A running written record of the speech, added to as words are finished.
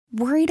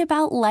Worried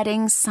about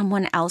letting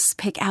someone else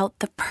pick out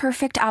the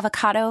perfect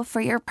avocado for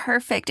your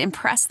perfect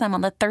impress them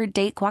on the third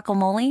date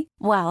guacamole?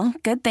 Well,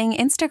 good thing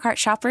Instacart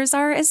shoppers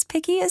are as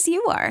picky as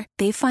you are.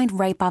 They find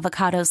ripe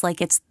avocados like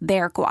it's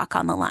their guac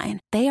on the line.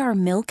 They are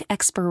milk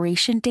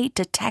expiration date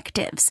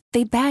detectives.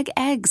 They bag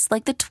eggs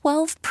like the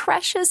 12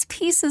 precious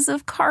pieces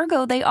of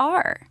cargo they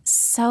are.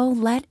 So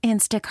let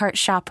Instacart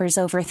shoppers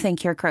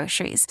overthink your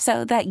groceries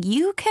so that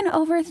you can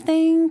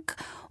overthink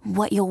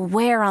what you'll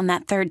wear on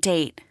that third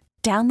date.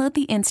 Download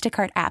the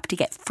Instacart app to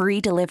get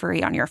free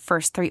delivery on your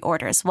first 3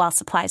 orders while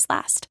supplies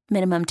last.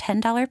 Minimum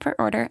 $10 per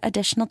order.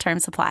 Additional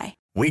terms apply.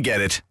 We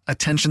get it.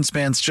 Attention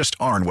spans just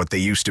aren't what they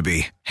used to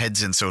be.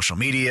 Heads in social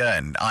media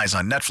and eyes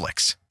on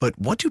Netflix. But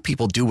what do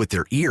people do with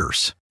their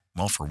ears?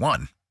 Well, for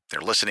one, they're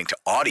listening to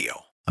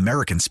audio.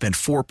 Americans spend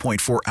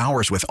 4.4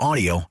 hours with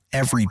audio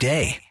every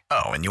day.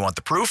 Oh, and you want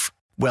the proof?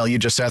 Well, you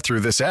just sat through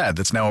this ad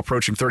that's now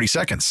approaching 30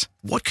 seconds.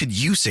 What could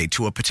you say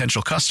to a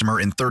potential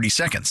customer in 30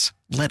 seconds?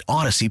 Let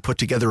Odyssey put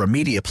together a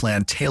media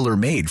plan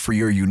tailor-made for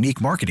your unique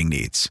marketing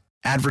needs.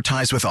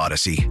 Advertise with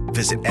Odyssey.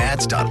 Visit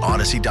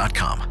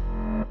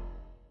ads.odyssey.com.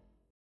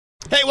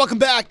 Hey, welcome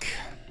back.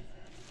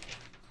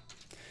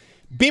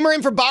 Beamer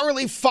in for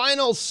Bauerle,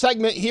 final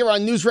segment here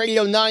on News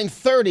Radio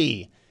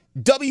 930.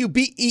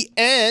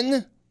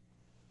 WBEN.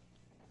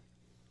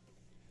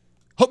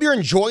 Hope you're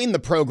enjoying the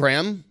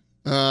program.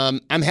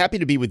 I'm happy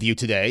to be with you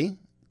today.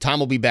 Tom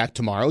will be back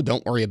tomorrow.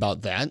 Don't worry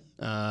about that.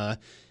 A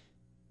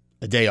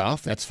day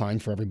off, that's fine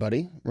for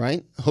everybody,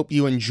 right? Hope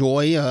you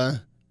enjoy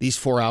these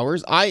 4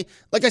 hours.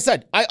 Like I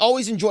said, I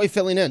always enjoy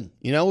filling in,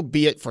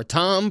 be it for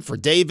Tom, for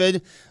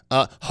David,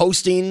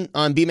 hosting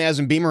on Beamaz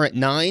and Beamer at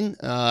 9.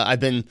 I've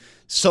been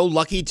so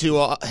lucky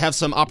to have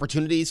some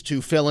opportunities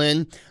to fill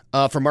in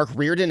for Mark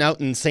Reardon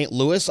out in St.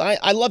 Louis.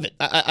 I love it.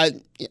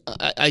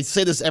 I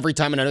say this every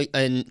time,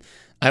 and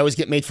I always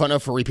get made fun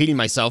of for repeating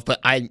myself, but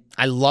I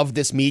love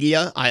this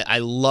media. I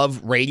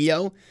love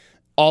radio,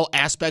 all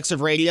aspects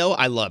of radio.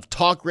 I love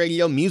talk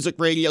radio, music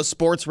radio,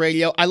 sports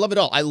radio. I love it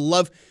all. I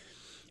love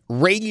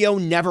radio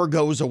never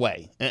goes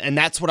away. And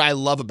that's what I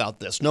love about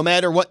this. No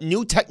matter what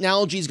new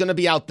technology is going to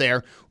be out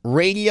there,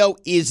 radio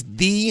is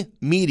the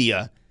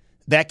media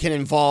that can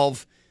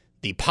involve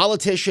the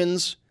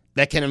politicians,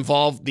 that can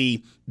involve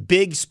the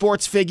big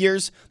sports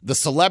figures, the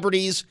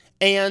celebrities,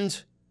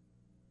 and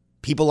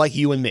people like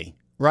you and me.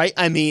 Right?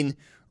 I mean,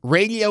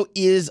 radio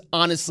is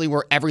honestly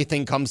where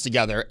everything comes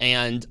together,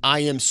 and I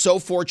am so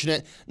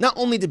fortunate not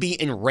only to be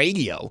in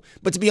radio,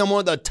 but to be on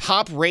one of the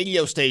top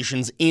radio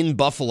stations in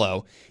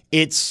Buffalo.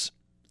 It's,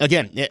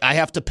 again, I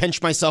have to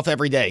pinch myself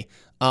every day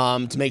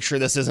to make sure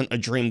this isn't a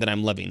dream that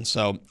I'm living.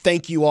 So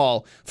thank you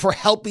all for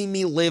helping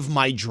me live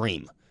my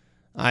dream.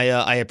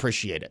 I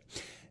appreciate it.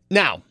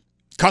 Now,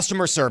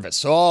 customer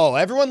service. Oh,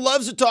 everyone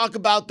loves to talk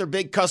about their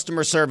big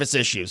customer service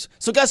issues.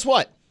 So guess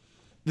what?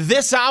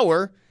 This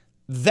hour,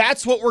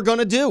 that's what we're going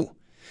to do,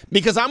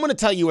 because I'm going to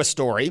tell you a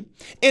story,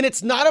 and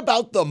it's not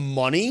about the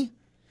money.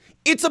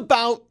 It's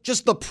about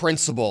just the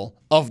principle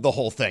of the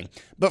whole thing.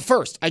 But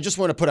first, I just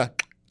want to put a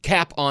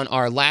cap on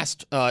our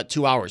last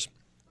 2 hours.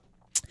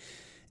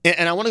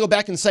 And I want to go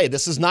back and say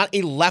this is not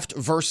a left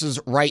versus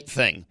right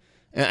thing.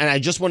 And I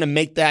just want to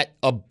make that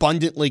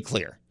abundantly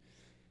clear.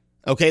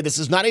 Okay, this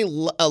is not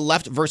a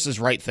left versus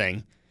right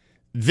thing.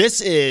 This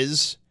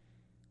is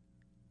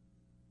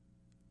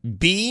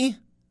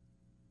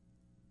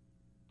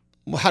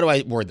how do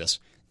I word this?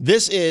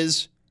 This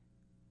is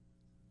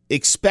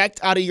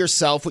expect out of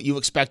yourself what you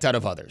expect out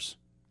of others.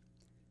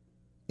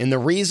 And the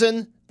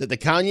reason that the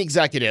county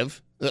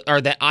executive,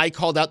 or that I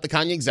called out the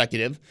county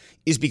executive,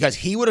 is because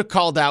he would have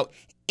called out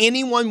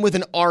anyone with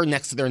an R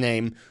next to their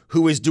name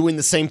who is doing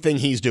the same thing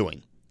he's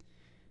doing.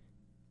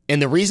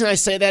 And the reason I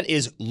say that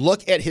is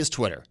look at his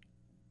Twitter.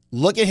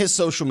 Look at his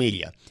social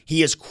media.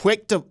 He is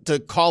quick to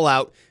call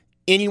out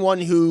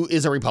anyone who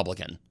is a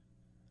Republican.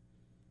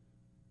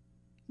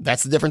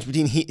 That's the difference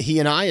between he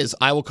and I, is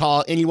I will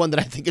call out anyone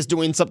that I think is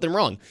doing something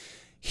wrong.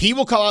 He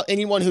will call out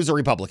anyone who's a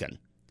Republican.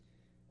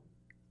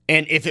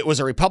 And if it was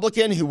a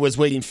Republican who was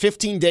waiting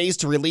 15 days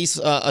to release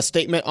a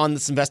statement on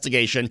this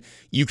investigation,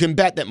 you can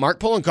bet that Mark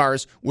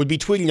Poloncarz would be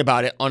tweeting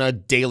about it on a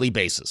daily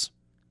basis.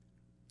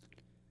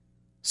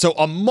 So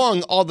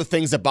among all the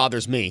things that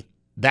bothers me,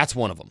 that's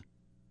one of them.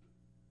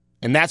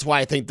 And that's why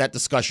I think that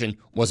discussion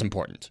was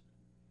important.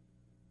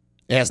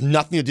 It has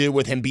nothing to do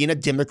with him being a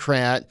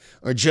Democrat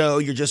or Joe,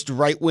 you're just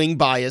right-wing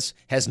bias.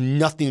 Has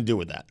nothing to do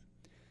with that.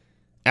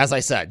 As I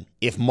said,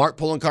 if Mark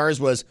Poloncarz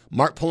was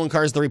Mark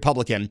Poloncarz the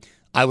Republican,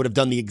 I would have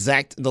done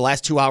the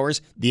last 2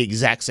 hours the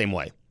exact same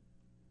way.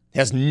 It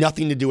has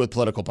nothing to do with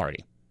political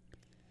party.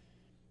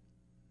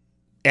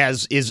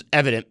 As is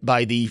evident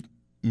by the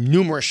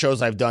numerous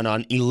shows I've done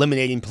on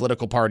eliminating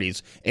political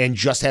parties and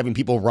just having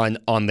people run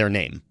on their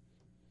name.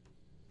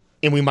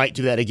 And we might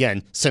do that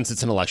again since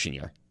it's an election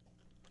year.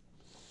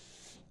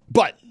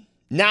 But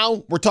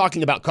now we're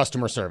talking about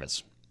customer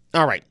service.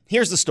 All right,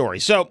 here's the story.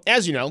 So,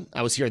 as you know,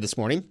 I was here this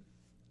morning.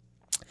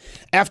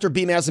 After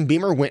Beamaz and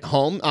Beamer went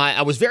home,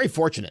 I was very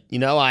fortunate.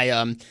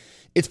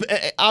 It's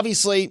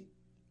obviously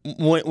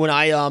when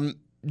I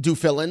do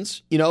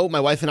fill-ins. My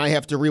wife and I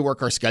have to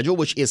rework our schedule,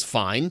 which is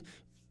fine.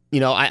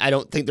 I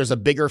don't think there's a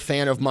bigger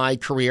fan of my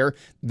career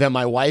than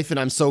my wife, and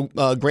I'm so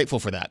grateful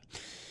for that.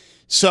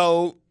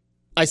 So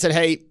I said,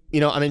 hey,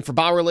 I'm in for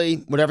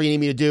Bauerle. Whatever you need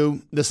me to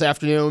do this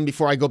afternoon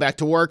before I go back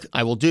to work,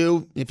 I will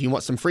do if you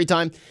want some free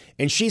time.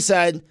 And she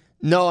said,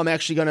 no, I'm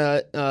actually going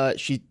to,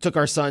 she took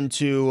our son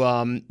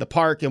to the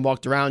park and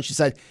walked around. She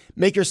said,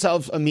 make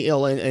yourself a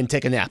meal and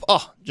take a nap.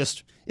 Oh,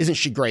 isn't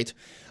she great?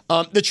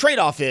 The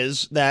trade-off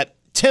is that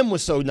Tim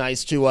was so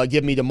nice to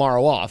give me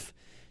tomorrow off.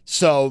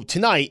 So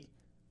tonight,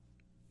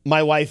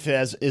 my wife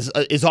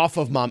is off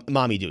of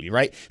mommy duty,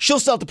 right? She'll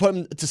still have to put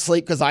him to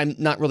sleep because I'm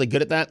not really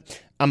good at that.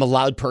 I'm a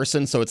loud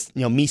person, so it's,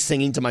 me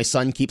singing to my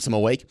son keeps him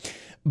awake.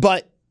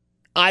 But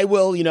I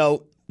will,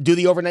 do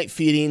the overnight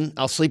feeding.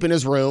 I'll sleep in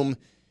his room.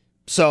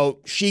 So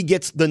she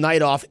gets the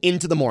night off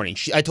into the morning.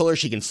 I told her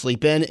she can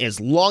sleep in as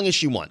long as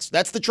she wants.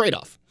 That's the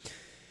trade-off.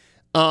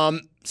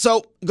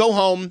 So go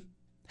home,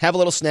 have a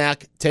little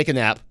snack, take a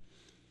nap.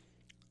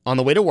 On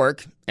the way to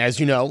work, as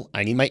you know,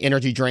 I need my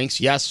energy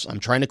drinks. Yes, I'm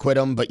trying to quit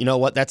them, but you know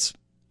what? That's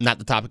not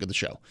the topic of the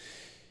show.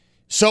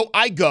 So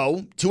I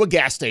go to a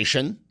gas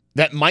station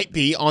that might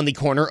be on the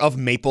corner of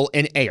Maple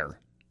and Air.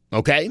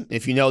 Okay?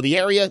 If you know the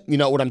area, you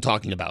know what I'm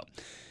talking about.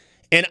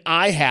 And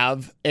I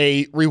have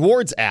a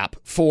rewards app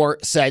for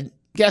said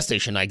gas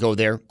station. I go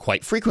there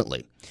quite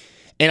frequently.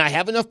 And I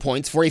have enough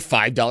points for a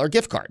 $5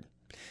 gift card.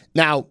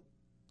 Now,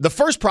 the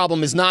first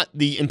problem is not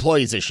the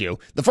employee's issue.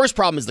 The first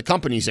problem is the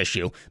company's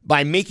issue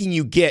by making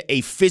you get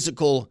a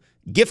physical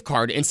gift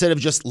card instead of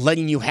just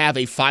letting you have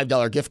a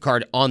 $5 gift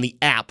card on the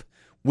app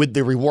with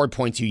the reward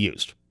points you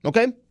used.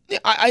 Okay?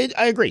 I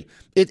agree.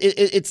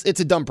 It's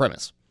a dumb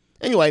premise.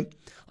 Anyway,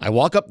 I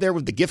walk up there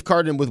with the gift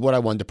card and with what I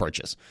wanted to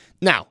purchase.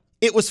 Now,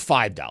 it was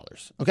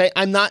 $5. Okay?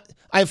 I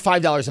have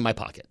 $5 in my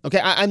pocket.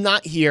 Okay? I'm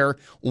not here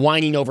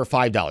whining over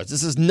 $5.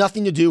 This has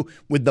nothing to do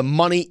with the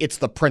money. It's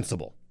the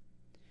principle.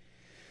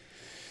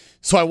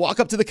 So I walk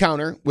up to the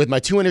counter with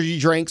my 2 energy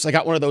drinks. I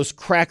got one of those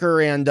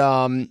cracker and,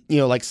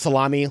 like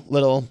salami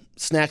little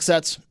snack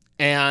sets.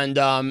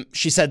 And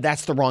she said,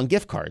 that's the wrong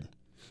gift card.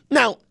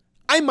 Now,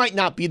 I might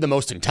not be the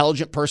most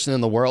intelligent person in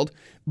the world,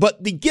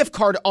 but the gift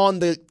card on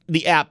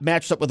the app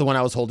matched up with the one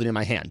I was holding in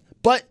my hand.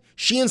 But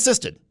she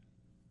insisted.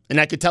 And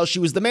I could tell she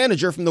was the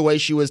manager from the way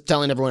she was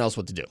telling everyone else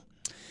what to do.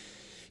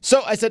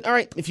 So I said, all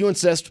right, if you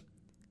insist,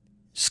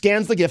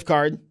 scans the gift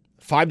card,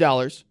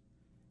 $5.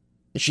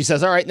 And she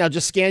says, all right, now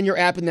just scan your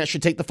app and that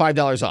should take the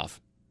 $5 off.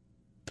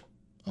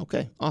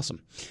 Okay,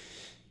 awesome.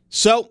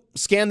 So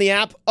scan the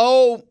app.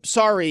 Oh,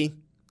 sorry,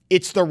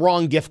 it's the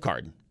wrong gift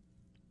card.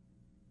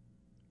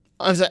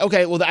 I was like,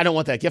 okay, well, I don't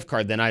want that gift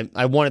card then.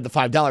 I wanted the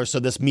 $5. So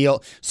this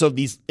meal, so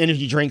these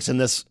energy drinks and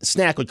this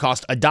snack would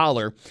cost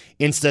 $1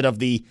 instead of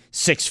the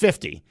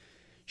 $6.50.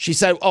 She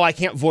said, oh, I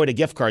can't void a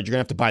gift card. You're going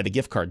to have to buy the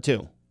gift card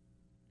too.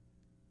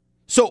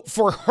 So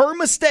for her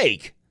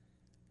mistake,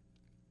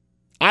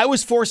 I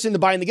was forced into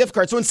buying the gift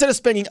card. So instead of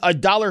spending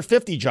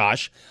 $1.50,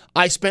 Josh,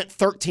 I spent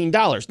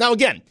 $13. Now,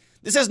 again,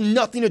 this has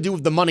nothing to do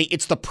with the money.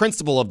 It's the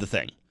principle of the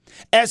thing.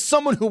 As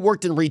someone who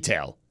worked in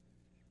retail,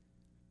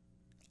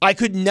 I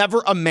could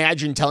never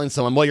imagine telling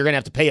someone, well, you're going to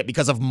have to pay it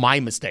because of my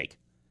mistake.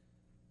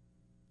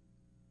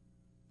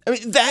 I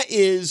mean, that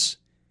is,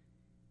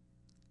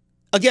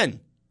 again,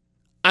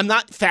 I'm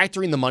not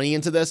factoring the money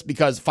into this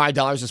because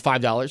 $5 is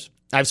 $5.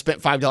 I've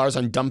spent $5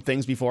 on dumb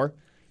things before.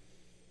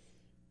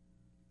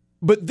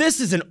 But this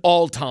is an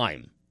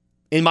all-time,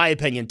 in my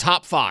opinion,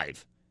 top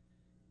 5.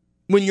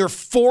 When you're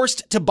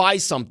forced to buy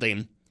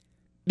something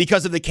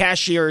because of the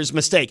cashier's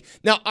mistake.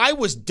 Now, I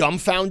was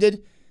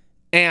dumbfounded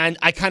and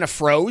I kind of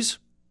froze.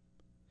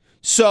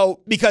 So,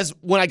 because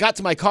when I got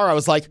to my car, I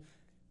was like,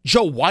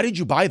 Joe, why did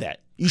you buy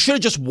that? You should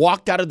have just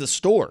walked out of the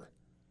store.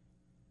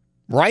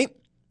 Right?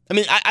 I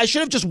mean, I should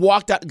have just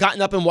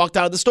gotten up and walked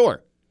out of the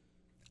store.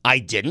 I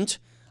didn't.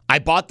 I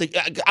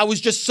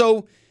was just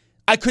so,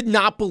 I could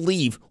not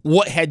believe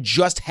what had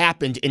just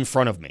happened in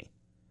front of me.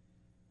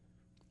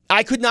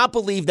 I could not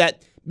believe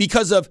that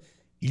because of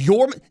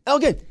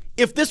again,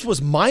 if this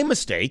was my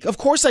mistake, of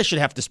course I should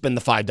have to spend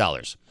the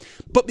 $5.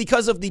 But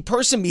because of the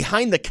person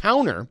behind the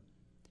counter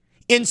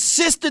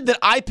insisted that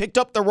I picked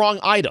up the wrong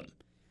item.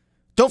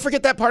 Don't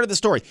forget that part of the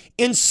story.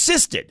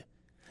 Insisted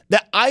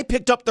that I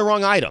picked up the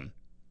wrong item.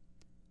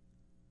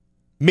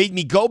 Made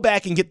me go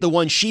back and get the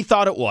one she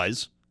thought it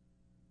was.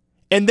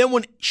 And then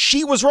when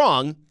she was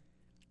wrong,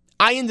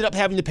 I ended up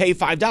having to pay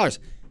 $5.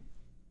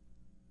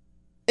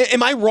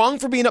 Am I wrong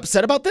for being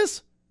upset about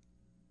this?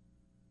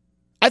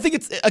 I think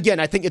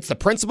it's the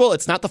principle.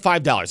 It's not the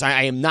 $5.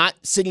 I am not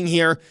sitting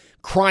here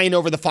crying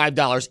over the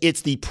 $5.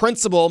 It's the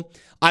principle.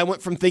 I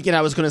went from thinking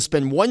I was going to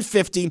spend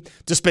 $150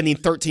 to spending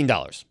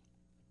 $13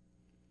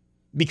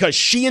 because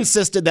she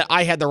insisted that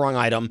I had the wrong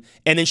item.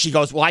 And then she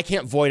goes, well, I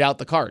can't void out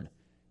the card.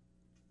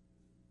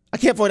 I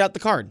can't void out the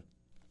card.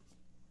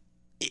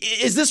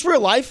 Is this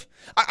real life?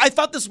 I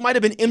thought this might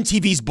have been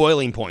MTV's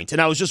Boiling Point, and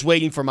I was just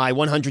waiting for my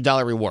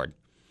 $100 reward.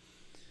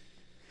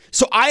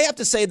 So I have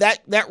to say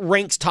that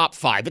ranks top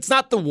 5. It's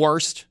not the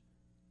worst,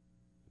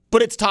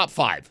 but it's top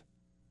 5.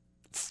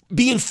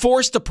 being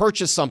forced to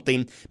purchase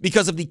something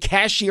because of the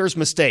cashier's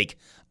mistake.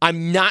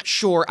 I'm not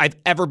sure I've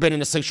ever been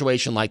in a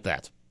situation like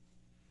that.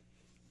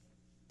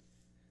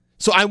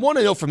 So I want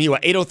to know from you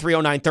at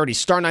 8030930,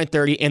 star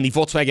 930, and the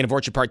Volkswagen of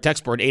Orchard Park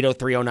text board,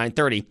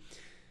 8030930.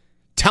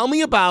 Tell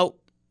me about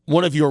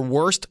one of your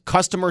worst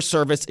customer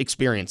service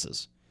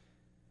experiences.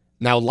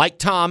 Now, like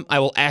Tom, I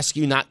will ask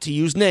you not to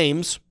use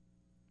names,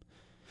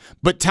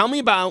 but tell me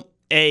about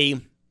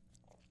an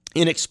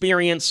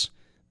experience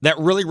that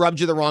really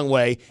rubbed you the wrong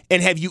way,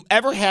 and have you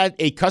ever had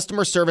a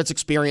customer service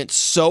experience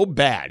so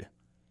bad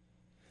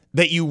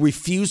that you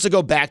refuse to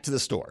go back to the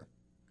store?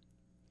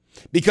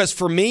 Because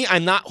for me,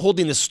 I'm not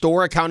holding the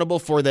store accountable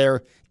for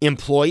their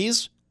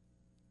employees,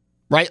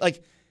 right?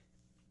 Like,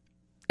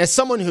 as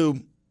someone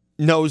who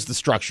knows the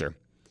structure,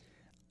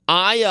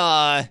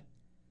 I'm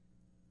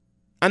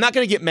not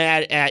going to get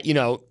mad at,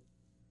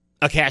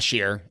 a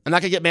cashier. I'm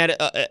not going to get mad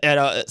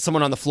at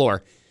someone on the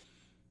floor.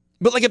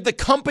 But like if the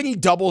company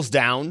doubles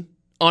down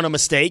on a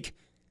mistake,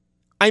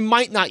 I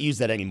might not use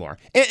that anymore.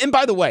 And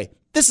by the way,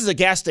 this is a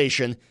gas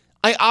station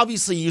I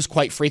obviously use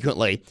quite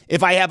frequently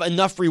if I have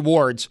enough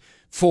rewards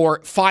for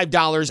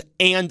 $5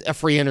 and a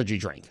free energy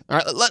drink. All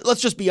right,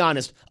 let's just be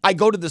honest. I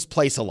go to this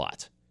place a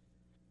lot.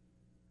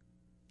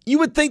 You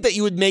would think that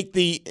you would make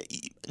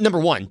number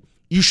one,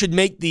 you should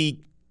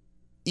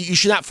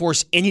not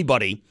force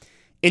anybody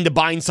into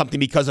buying something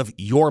because of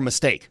your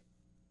mistake.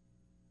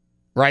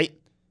 Right?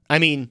 I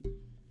mean,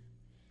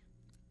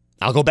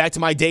 I'll go back to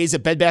my days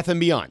at Bed Bath &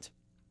 Beyond.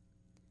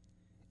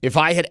 If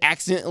I had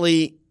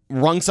accidentally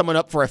rung someone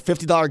up for a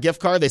 $50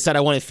 gift card, they said I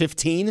wanted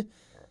 $15,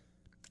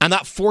 I'm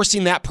not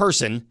forcing that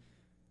person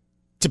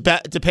to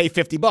pay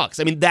 $50.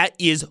 I mean, that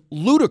is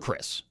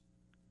ludicrous.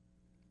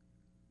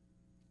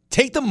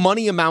 Take the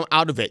money amount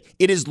out of it.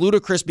 It is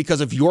ludicrous because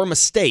of your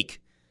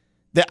mistake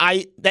that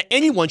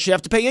anyone should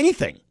have to pay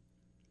anything.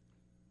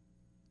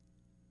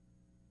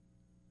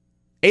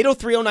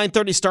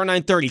 8030930, star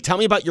 930. Tell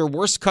me about your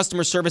worst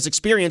customer service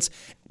experience.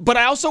 But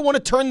I also want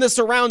to turn this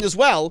around as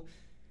well.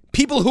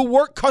 People who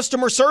work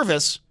customer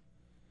service,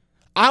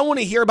 I want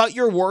to hear about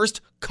your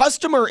worst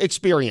customer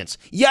experience.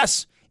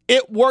 Yes,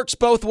 it works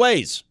both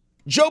ways.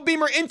 Joe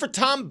Beamer in for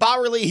Tom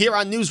Bauerle here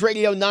on News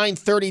Radio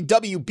 930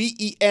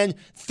 WBEN.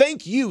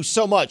 Thank you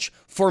so much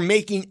for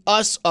making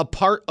us a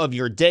part of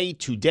your day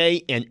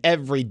today and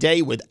every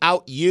day.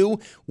 Without you,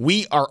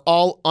 we are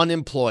all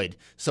unemployed.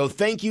 So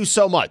thank you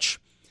so much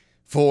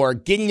for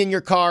getting in your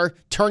car,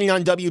 turning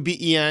on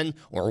WBEN,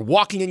 or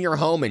walking in your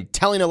home and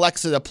telling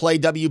Alexa to play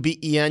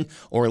WBEN,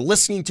 or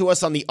listening to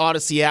us on the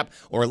Odyssey app,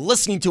 or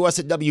listening to us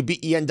at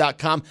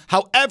WBEN.com.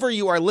 However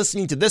you are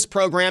listening to this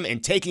program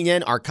and taking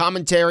in our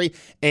commentary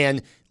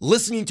and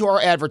listening to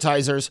our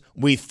advertisers,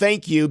 we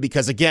thank you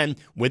because, again,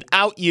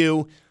 without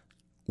you,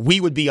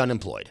 we would be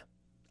unemployed.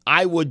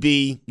 I would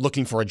be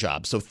looking for a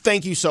job. So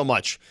thank you so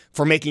much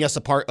for making us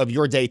a part of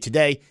your day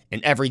today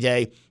and every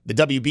day. The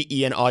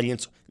WBEN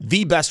audience,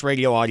 the best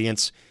radio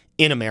audience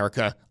in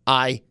America.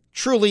 I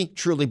truly,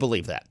 truly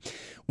believe that.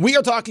 We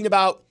are talking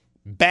about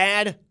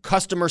bad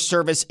customer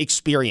service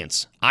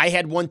experience. I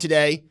had one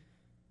today,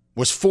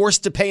 was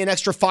forced to pay an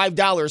extra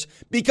 $5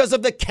 because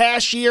of the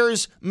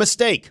cashier's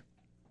mistake.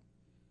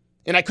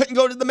 And I couldn't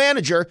go to the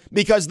manager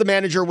because the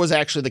manager was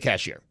actually the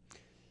cashier.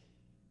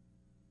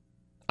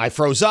 I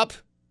froze up,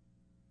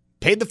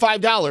 paid the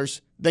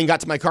 $5, then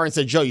got to my car and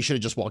said, Joe, you should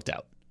have just walked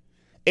out.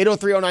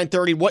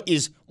 8030930, what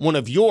is one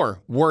of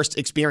your worst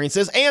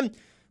experiences? And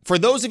for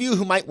those of you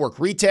who might work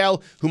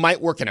retail, who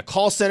might work in a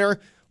call center,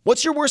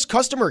 what's your worst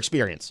customer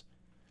experience?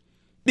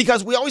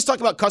 Because we always talk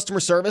about customer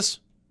service,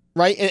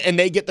 right? And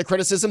they get the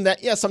criticism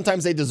that, yeah,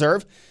 sometimes they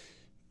deserve.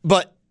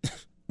 But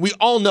we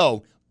all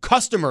know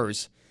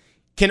customers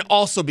can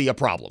also be a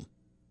problem.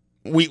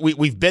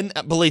 We've been,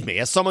 believe me,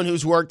 as someone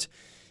who's worked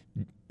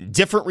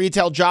different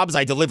retail jobs,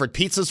 I delivered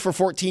pizzas for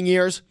 14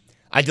 years.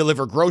 I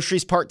deliver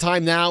groceries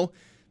part-time now.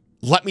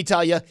 Let me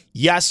tell you,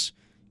 yes,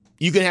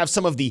 you can have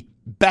some of the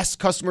best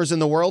customers in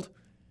the world.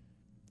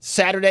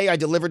 Saturday, I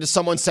delivered to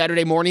someone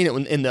Saturday morning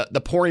in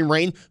the pouring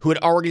rain who had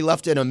already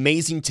left an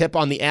amazing tip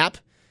on the app.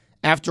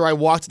 After I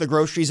walked the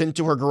groceries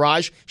into her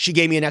garage, she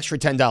gave me an extra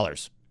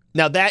 $10.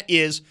 Now, that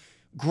is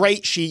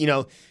great. She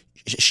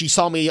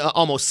saw me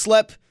almost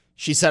slip.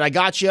 She said, I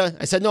got you.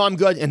 I said, no, I'm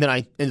good. And then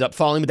I ended up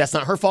falling, but that's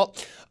not her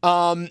fault.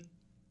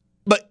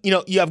 But,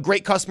 you have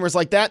great customers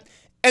like that.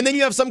 And then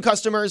you have some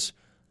customers,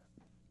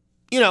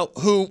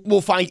 who will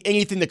find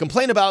anything to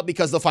complain about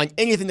because they'll find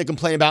anything to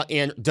complain about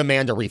and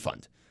demand a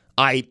refund.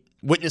 I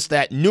witnessed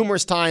that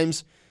numerous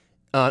times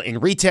in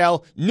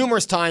retail,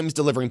 numerous times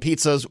delivering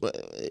pizzas.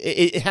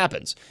 It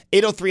happens.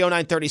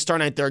 8030930, star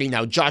 930.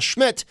 Now, Josh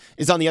Schmidt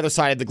is on the other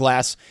side of the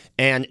glass.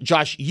 And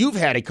Josh, you've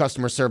had a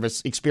customer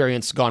service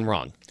experience gone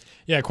wrong.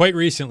 Yeah, quite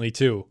recently,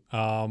 too.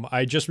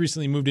 I just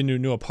recently moved into a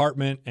new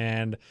apartment,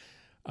 and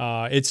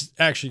it's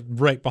actually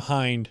right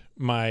behind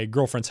my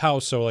girlfriend's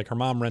house. So, her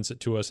mom rents it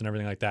to us and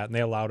everything like that.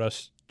 And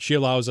she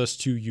allows us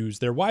to use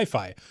their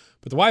Wi-Fi.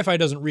 But the Wi-Fi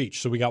doesn't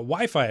reach. So, we got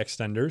Wi-Fi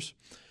extenders.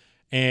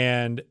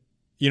 And,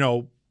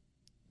 the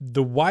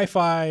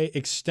Wi-Fi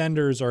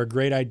extenders are a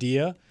great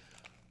idea.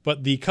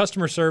 But the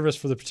customer service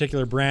for the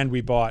particular brand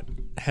we bought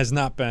has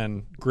not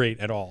been great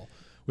at all.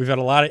 We've had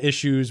a lot of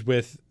issues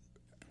with,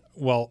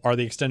 well, are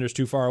the extenders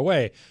too far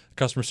away?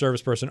 Customer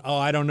service person, oh,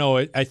 I don't know.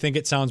 I think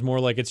it sounds more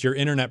like it's your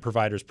internet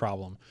provider's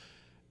problem.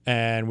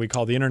 And we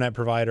call the internet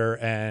provider,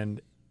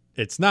 and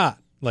it's not.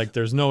 Like,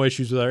 there's no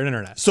issues with our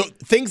internet. So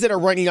things that are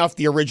running off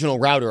the original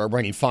router are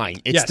running fine.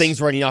 It's things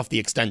running off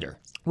the extender.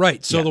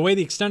 Right. So the way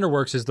the extender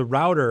works is the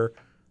router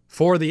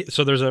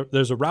so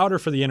there's a router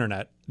for the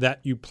internet that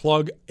you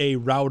plug a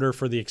router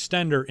for the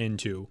extender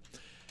into,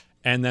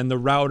 and then the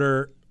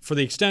router for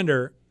the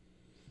extender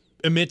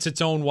emits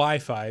its own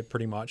Wi-Fi,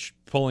 pretty much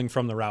pulling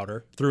from the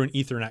router through an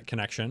Ethernet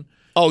connection.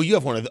 Oh, you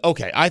have one of the,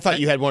 okay. I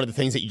thought you had one of the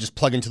things that you just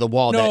plug into the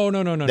wall. No.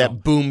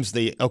 That booms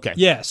the, okay.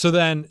 Yeah. So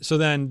then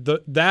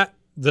the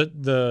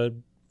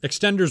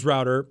extender's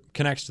router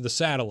connects to the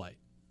satellite,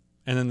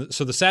 and then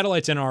so the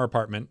satellite's in our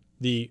apartment.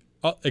 The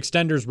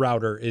extender's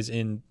router is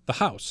in the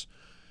house.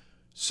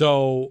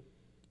 So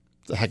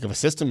it's a heck of a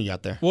system you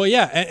got there. Well,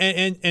 yeah,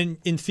 and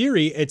in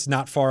theory, it's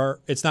not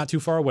too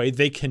far away.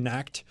 They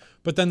connect,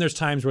 but then there's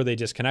times where they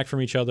disconnect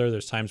from each other.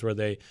 There's times where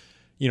they,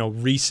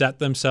 reset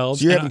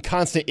themselves. So you're having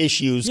constant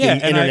issues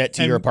getting internet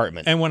to your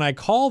apartment. And when I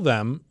call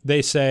them,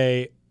 they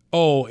say,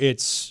 "Oh,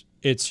 it's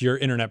your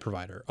internet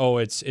provider. Oh,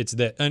 it's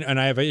that." And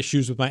I have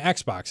issues with my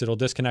Xbox. It'll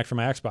disconnect from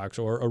my Xbox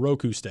or a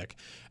Roku stick.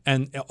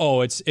 And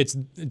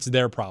it's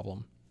their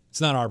problem. It's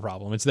not our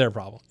problem. It's their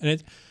problem.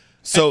 And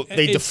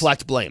they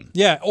deflect blame.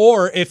 Yeah,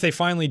 or if they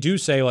finally do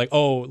say like,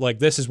 "Oh, like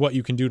this is what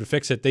you can do to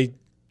fix it," they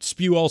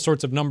spew all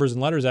sorts of numbers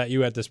and letters at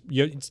you at this.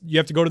 You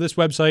have to go to this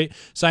website,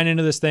 sign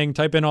into this thing,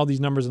 type in all these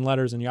numbers and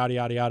letters, and yada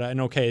yada yada. And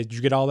okay, did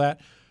you get all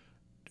that?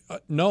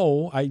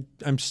 No,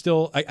 I'm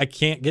still I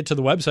can't get to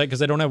the website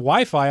because I don't have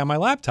Wi-Fi on my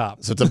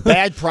laptop. So it's a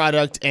bad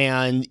product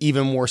and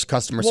even worse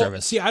customer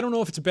service. See, I don't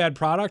know if it's a bad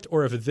product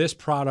or if this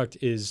product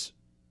is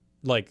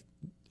like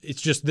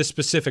it's just this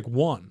specific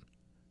one.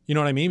 You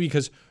know what I mean?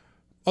 Because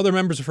other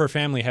members of her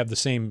family have the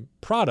same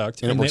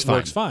product and it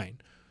works fine.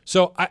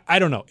 So I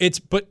don't know.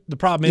 But the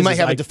problem is you might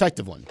have a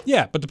defective one.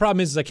 Yeah, but the problem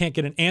is I can't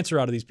get an answer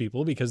out of these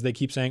people because they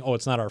keep saying, "Oh,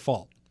 it's not our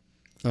fault."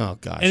 Oh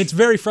gosh. And it's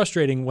very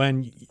frustrating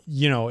when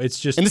it's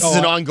just. And this is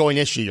an ongoing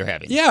issue you're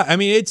having. Yeah, I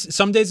mean,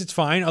 some days it's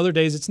fine, other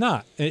days it's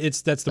not.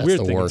 That's the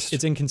weird thing. Worst.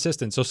 It's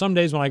inconsistent. So some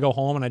days when I go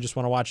home and I just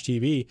want to watch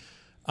TV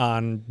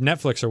on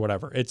Netflix or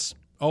whatever, it's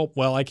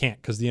I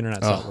can't because the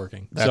internet's not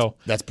working.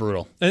 That's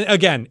brutal. And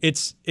again,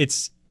 it's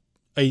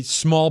a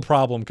small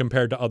problem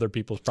compared to other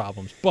people's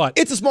problems, but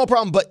it's a small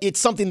problem. But it's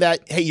something that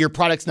your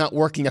product's not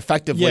working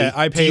effectively.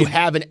 Yeah, do you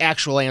have an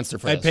actual answer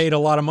for this? I paid a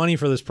lot of money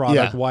for this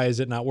product. Yeah. Why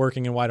is it not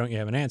working, and why don't you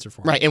have an answer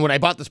for it? Right. And when I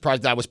bought this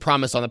product, I was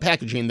promised on the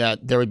packaging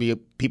that there would be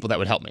people that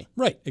would help me.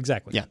 Right.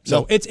 Exactly. Yeah.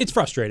 So it's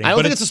frustrating. I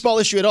don't think it's a small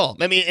issue at all.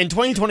 I mean, in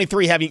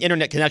 2023, having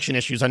internet connection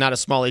issues are not a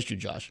small issue,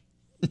 Josh.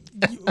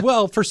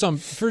 Well, for some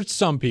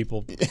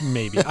people,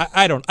 maybe.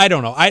 I don't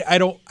know.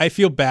 I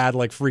feel bad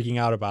like freaking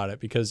out about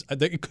it because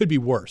it could be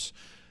worse.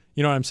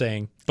 You know what I'm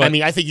saying? But I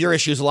mean, I think your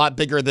issue is a lot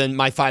bigger than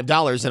my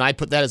 $5, and I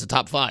put that as a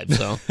top 5.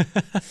 So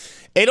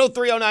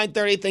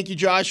 8030930. Thank you,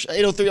 Josh.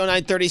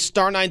 8030930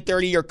 star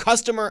 930. Your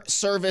customer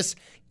service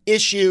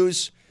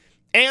issues,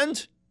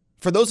 and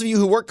for those of you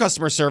who work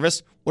customer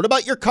service, what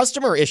about your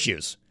customer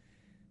issues?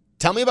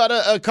 Tell me about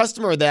a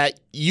customer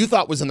that you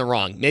thought was in the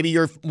wrong. Maybe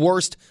your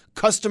worst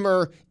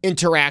customer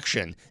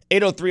interaction.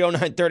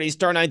 8030930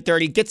 star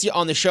 930 gets you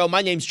on the show.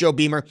 My name's Joe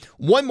Beamer.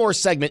 One more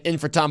segment in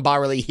for Tom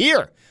Bauerle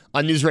here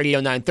on News Radio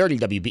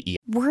 930 WBE.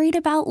 Worried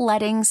about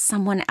letting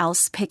someone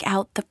else pick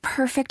out the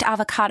perfect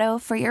avocado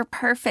for your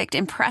perfect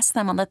impress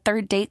them on the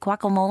third date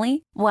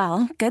guacamole?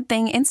 Well, good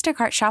thing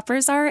Instacart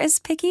shoppers are as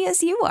picky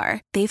as you are.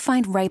 They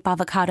find ripe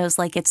avocados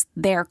like it's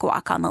their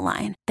guac on the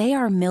line. They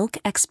are milk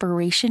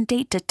expiration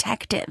date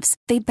detectives.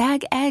 They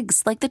bag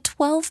eggs like the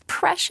 12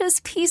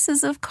 precious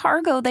pieces of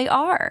cargo they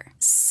are.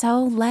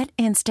 So let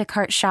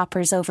Instacart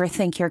shoppers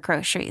overthink your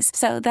groceries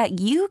so that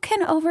you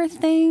can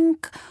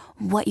overthink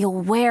what you'll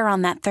wear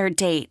on that third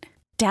date.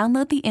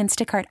 Download the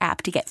Instacart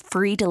app to get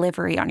free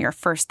delivery on your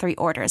first 3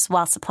 orders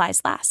while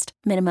supplies last.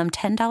 Minimum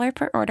 $10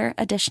 per order.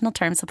 Additional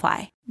terms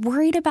apply.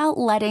 Worried about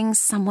letting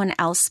someone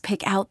else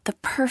pick out the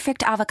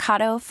perfect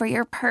avocado for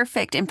your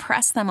perfect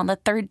impress them on the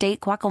third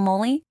date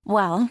guacamole?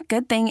 Well,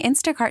 good thing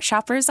Instacart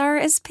shoppers are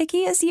as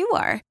picky as you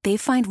are. They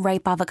find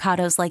ripe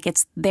avocados like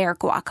it's their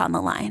guac on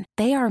the line.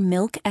 They are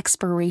milk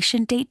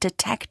expiration date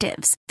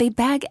detectives. They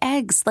bag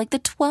eggs like the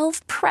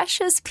 12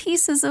 precious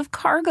pieces of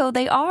cargo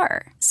they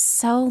are.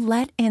 So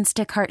let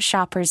Instacart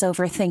shoppers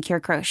overthink your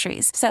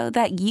groceries so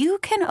that you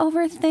can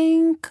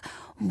overthink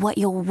what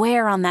you'll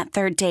wear on that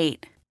third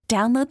date.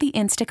 Download the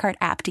Instacart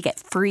app to get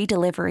free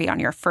delivery on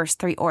your first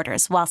 3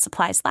 orders while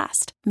supplies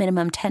last.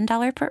 Minimum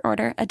 $10 per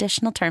order.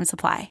 Additional terms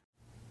apply.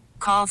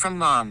 Call from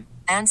mom.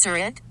 Answer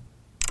it.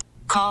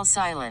 Call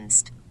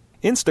silenced.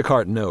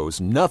 Instacart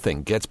knows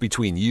nothing gets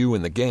between you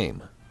and the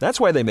game. That's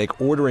why they make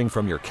ordering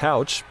from your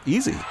couch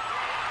easy.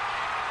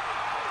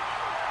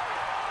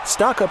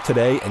 Stock up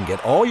today and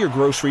get all your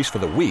groceries for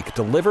the week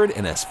delivered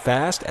in as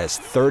fast as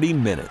 30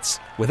 minutes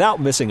without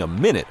missing a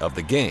minute of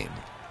the game.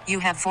 You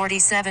have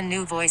 47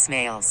 new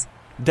voicemails.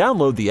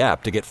 Download the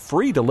app to get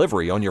free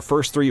delivery on your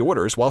first 3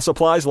 orders while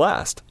supplies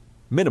last.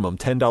 Minimum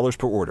 $10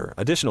 per order.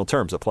 Additional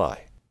terms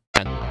apply.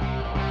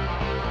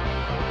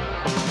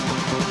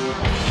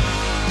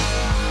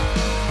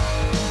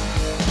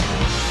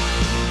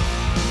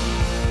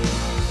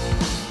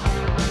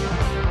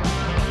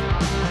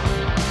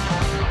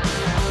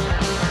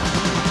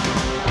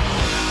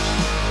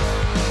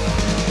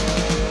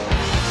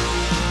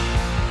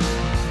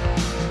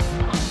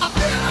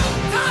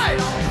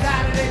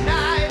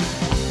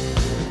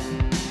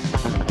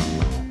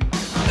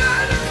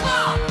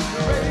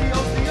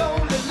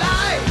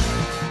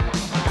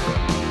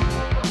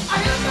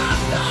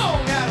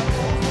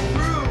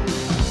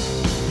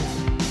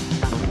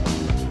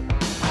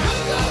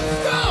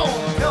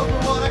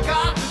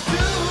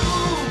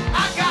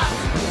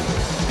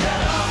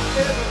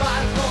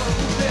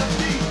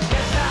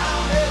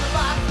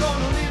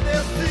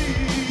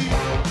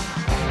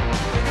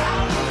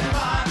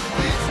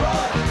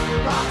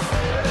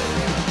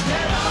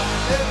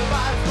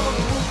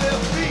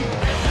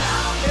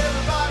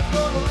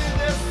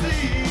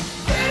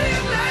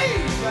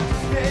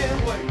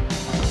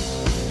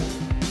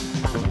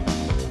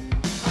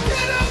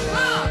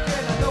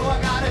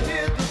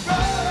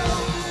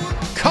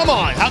 Come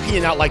on, how can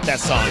you not like that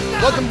song?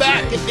 Welcome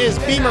back. It is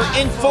Beamer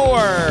in for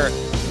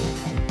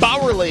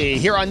Bauerle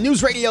here on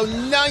News Radio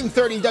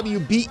 930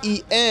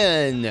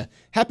 WBEN.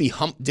 Happy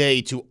hump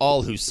day to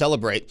all who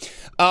celebrate.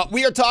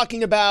 We are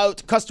talking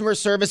about customer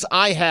service.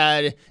 I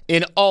had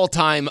an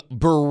all-time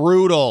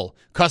brutal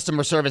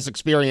customer service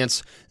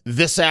experience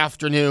this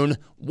afternoon.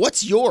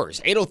 What's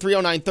yours?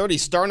 8030930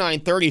 star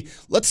 930.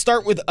 Let's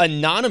start with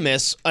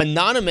Anonymous.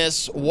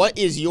 Anonymous, what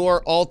is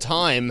your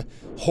all-time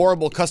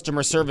horrible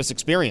customer service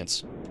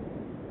experience?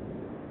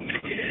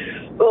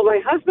 Well,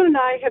 my husband and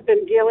I have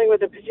been dealing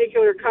with a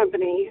particular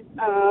company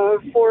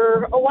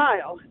for a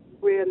while.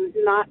 We have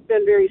not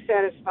been very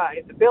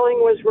satisfied. The billing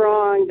was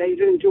wrong. They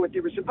didn't do what they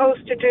were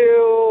supposed to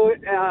do.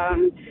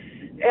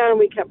 And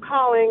we kept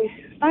calling.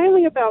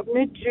 Finally, about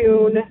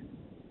mid-June,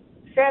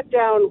 sat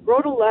down,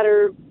 wrote a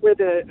letter with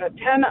a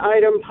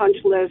 10-item punch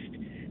list,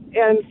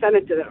 and sent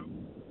it to them.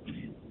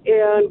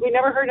 And we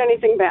never heard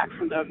anything back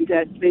from them,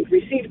 that they'd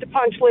received the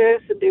punch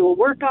list, that they will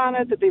work on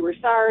it, that they were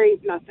sorry,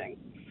 nothing.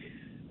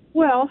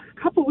 Well, a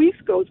couple weeks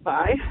goes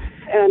by,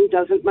 and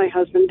doesn't my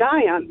husband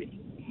die on me?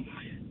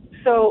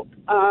 So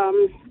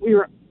we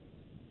were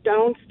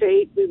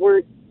downstate. We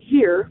weren't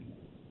here.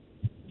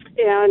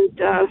 And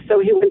so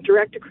he went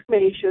direct to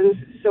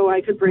cremation so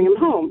I could bring him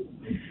home.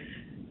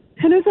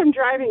 And as I'm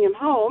driving him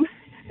home,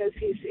 as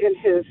he's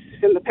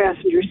in the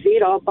passenger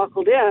seat, all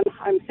buckled in,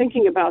 I'm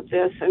thinking about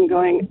this and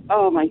going,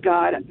 oh, my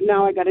God,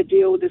 now I got to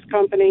deal with this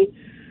company.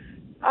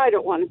 I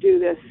don't want to do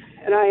this.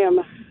 And I am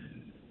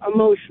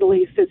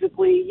emotionally,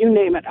 physically, you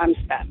name it, I'm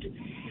spent.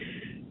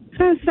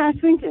 So I started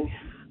thinking,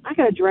 I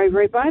got to drive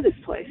right by this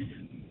place.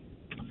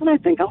 And I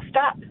think I'll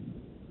stop.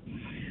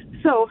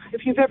 So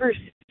if you've ever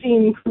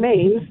seen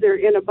remains, they're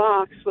in a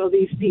box. Well,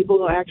 these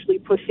people actually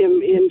put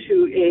him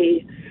into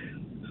a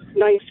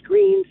nice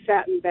green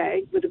satin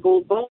bag with a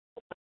gold bow.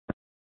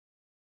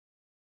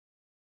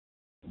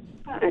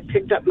 I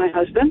picked up my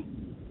husband,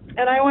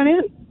 and I went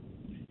in.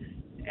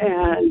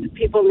 And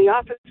people in the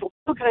office,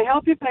 oh, can I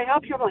help you? Can I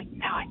help you? I'm like,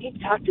 no, I need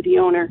to talk to the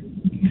owner.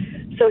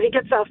 So he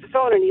gets off the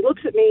phone, and he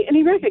looks at me, and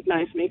he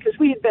recognized me because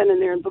we had been in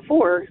there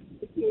before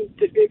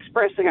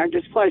expressing our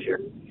displeasure.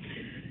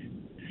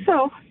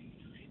 So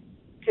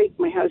take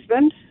my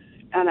husband,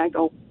 and I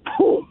go,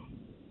 boom,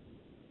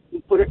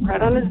 and put it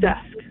right on his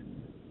desk.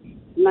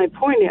 And I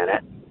point at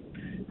it.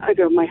 I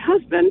go, my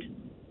husband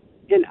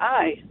and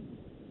I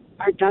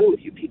are done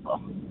with you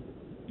people.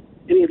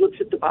 And he looks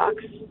at the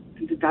box,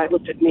 and the guy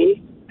looked at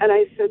me, and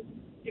I said,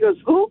 he goes,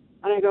 who?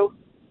 And I go,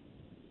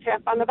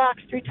 tap on the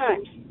box 3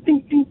 times.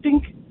 Ding, ding,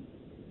 ding.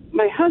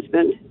 My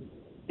husband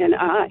and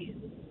I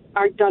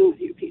are done with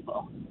you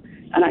people.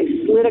 And I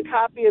slid a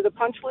copy of the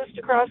punch list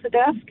across the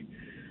desk.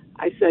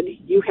 I said,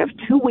 you have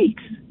 2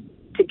 weeks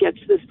to get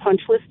this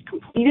punch list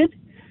completed.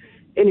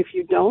 And if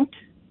you don't,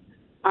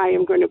 I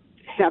am going to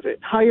have it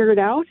hired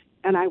out,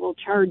 and I will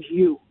charge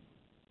you.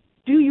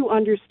 Do you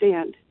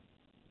understand?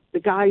 The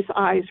guy's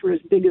eyes were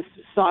as big as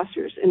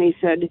saucers, and he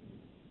said,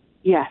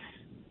 yes.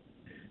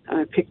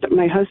 I picked up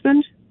my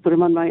husband, put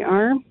him on my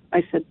arm.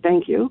 I said,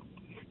 thank you.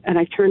 And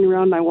I turned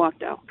around and I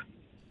walked out.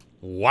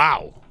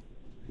 Wow.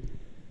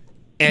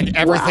 And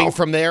everything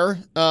from there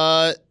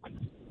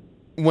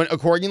went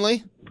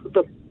accordingly?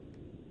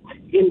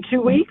 In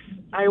 2 weeks,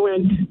 I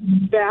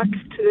went back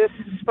to this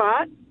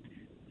spot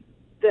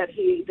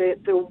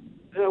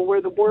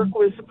where the work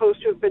was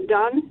supposed to have been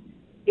done,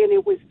 and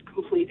it was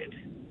completed.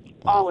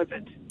 Wow. All of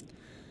it.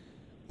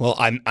 Well,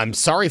 I'm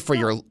sorry for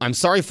your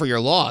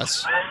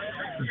loss,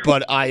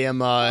 but I am.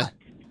 My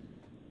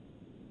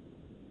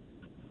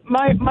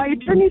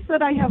attorney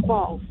said I have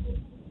balls.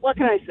 What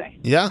can I say?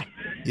 Yeah,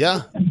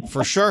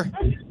 for sure.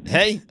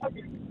 Hey,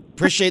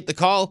 appreciate the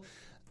call.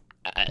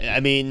 I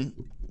mean,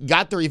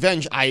 got the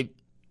revenge.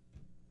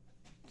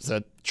 It's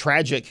a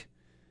tragic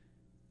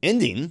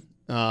ending.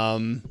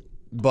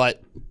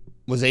 but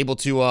was able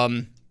to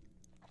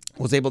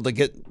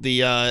get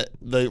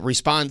the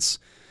response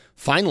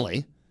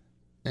finally.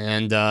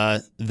 And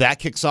that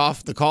kicks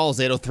off the calls,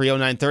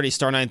 803-0930,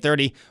 star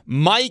 930.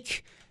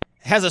 Mike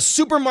has a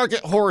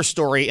supermarket horror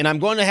story, and I'm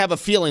going to have a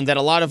feeling that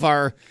a lot of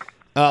our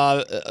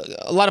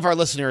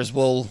listeners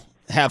will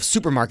have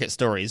supermarket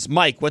stories.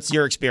 Mike, what's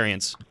your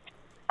experience?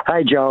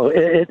 Hi, Joe.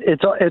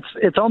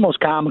 It's almost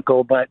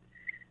comical, but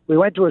we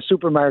went to a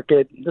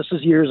supermarket, this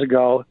was years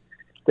ago,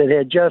 that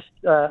had just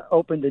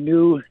opened a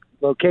new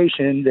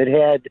location that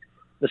had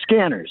the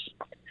scanners.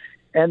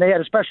 And they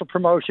had a special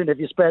promotion. If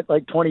you spent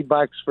like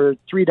 $20 for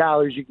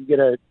 $3, you could get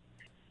a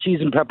cheese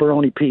and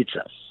pepperoni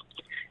pizza.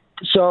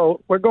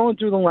 So we're going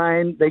through the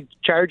line. They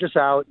charge us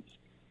out.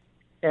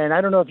 And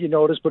I don't know if you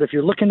noticed, but if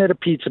you're looking at a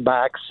pizza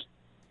box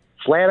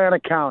flat on a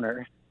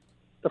counter,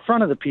 the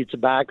front of the pizza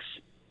box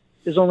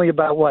is only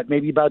about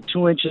maybe about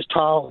 2 inches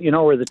tall,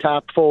 where the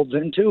top folds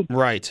into.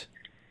 Right.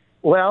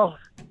 Well,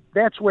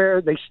 that's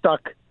where they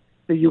stuck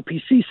the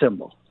UPC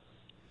symbol.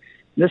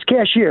 This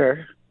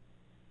cashier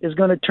is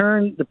going to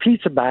turn the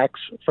pizza box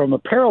from a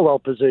parallel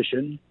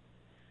position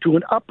to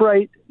an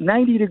upright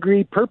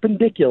 90-degree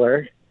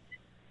perpendicular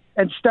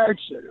and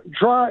starts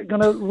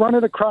going to run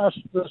it across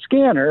the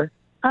scanner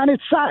on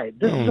its side.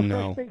 This is a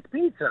first-baked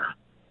pizza.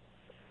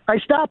 I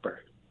stop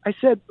her. I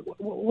said,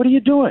 what are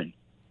you doing?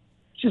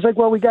 She's like,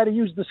 well, we got to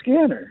use the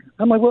scanner.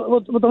 I'm like,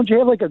 well, don't you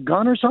have like a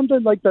gun or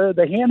something, like the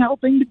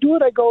handheld thing to do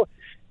it? I go,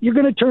 you're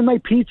going to turn my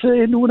pizza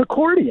into an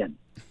accordion.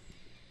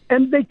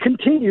 And they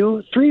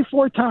continue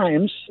 3-4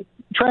 times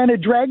trying to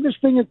drag this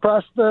thing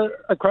across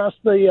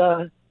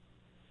the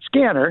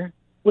scanner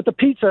with the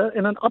pizza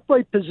in an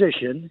upright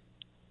position.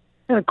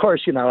 And of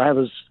course, I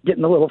was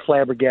getting a little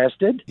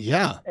flabbergasted.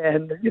 Yeah.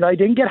 And I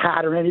didn't get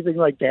hot or anything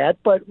like that,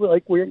 but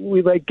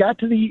we got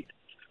to the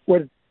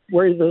where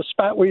the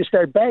spot where you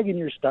start bagging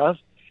your stuff.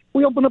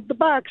 We open up the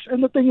box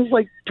and the thing is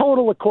like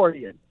total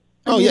accordion.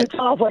 Yeah. It's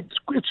all like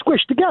it's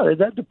squished together.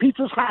 The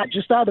pizza's hot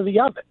just out of the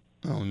oven.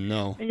 Oh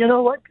no. And you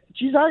know what?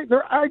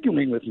 They're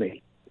arguing with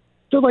me.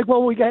 They're like,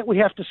 well, we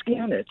have to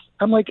scan it.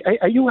 I'm like,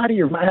 are you out of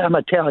your mind? I'm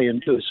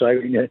Italian too, so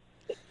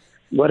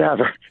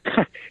whatever.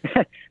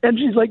 And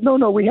she's like,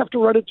 no, we have to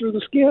run it through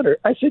the scanner.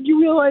 I said,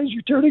 you realize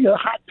you're turning a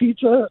hot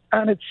pizza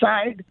on its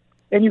side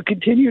and you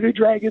continue to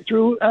drag it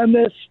through on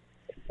this?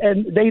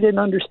 And they didn't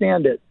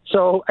understand it.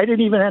 So I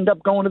didn't even end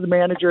up going to the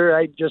manager.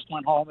 I just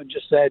went home and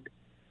just said,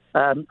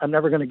 I'm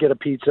never going to get a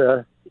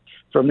pizza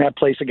from that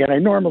place again. I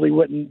normally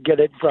wouldn't get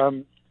it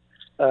from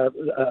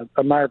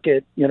a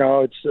market,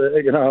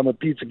 I'm a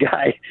pizza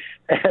guy,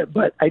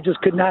 but I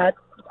just could not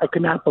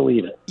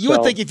believe it. You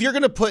would think if you're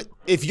going to put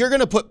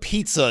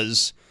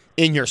pizzas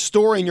in your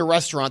store, in your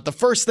restaurant, the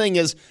first thing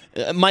is,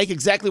 Mike,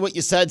 exactly what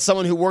you said,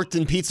 someone who worked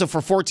in pizza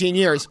for 14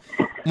 years,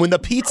 when the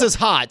pizza's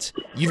hot,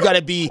 you've got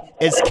to be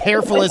as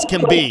careful as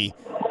can be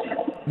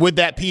with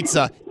that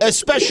pizza,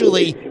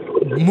 especially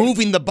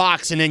moving the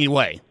box in any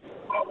way.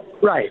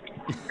 Right.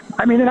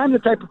 I mean, and I'm the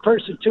type of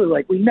person, too,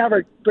 like we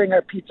never bring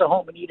our pizza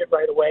home and eat it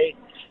right away.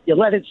 You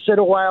let it sit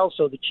a while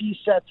so the cheese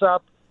sets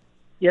up,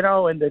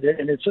 and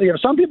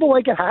it's, some people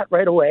like it hot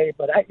right away,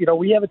 but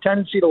we have a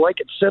tendency to like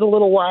it sit a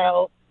little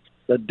while.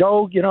 The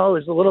dough,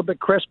 is a little bit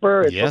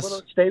crisper. It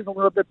stays a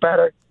little bit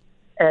better.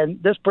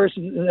 And this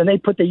person, and they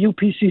put the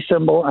UPC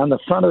symbol on the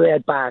front of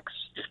that box.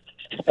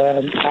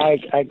 And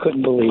I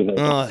couldn't believe it.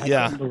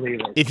 Yeah. Couldn't believe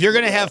it. If you're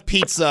going to have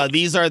pizza,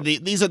 these are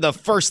the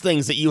first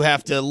things that you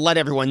have to let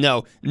everyone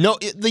know. No,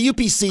 the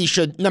UPC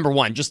should, number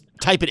one, just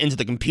type it into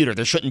the computer.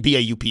 There shouldn't be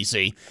a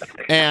UPC.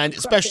 And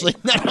especially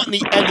not on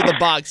the end of the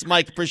box.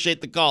 Mike,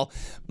 appreciate the call.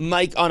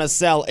 Mike on a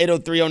cell,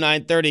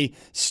 803-0930,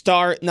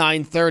 star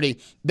 930.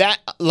 That,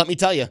 let me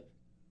tell you,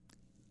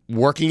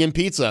 working in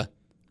pizza,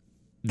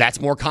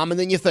 that's more common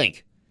than you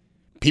think.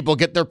 People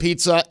get their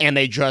pizza and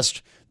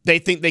they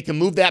think they can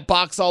move that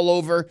box all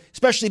over,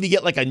 especially if you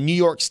get like a New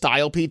York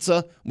style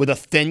pizza with a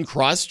thin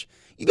crust.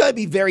 You got to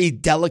be very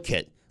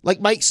delicate. Like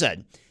Mike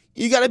said,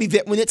 you got to be,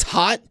 when it's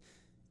hot,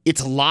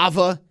 it's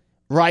lava,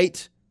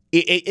 right?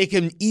 It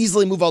can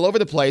easily move all over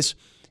the place.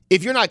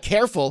 If you're not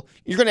careful,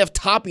 you're going to have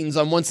toppings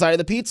on one side of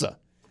the pizza.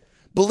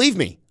 Believe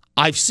me,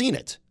 I've seen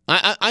it.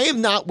 I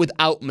am not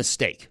without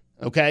mistake,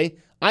 okay?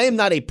 I am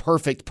not a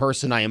perfect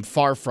person. I am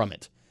far from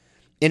it.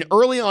 And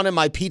early on in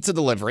my pizza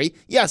delivery,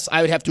 yes,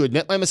 I would have to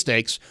admit my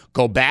mistakes,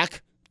 go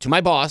back to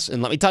my boss,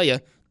 and let me tell you,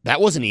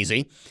 that wasn't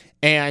easy,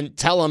 and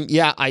tell him,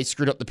 yeah, I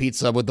screwed up the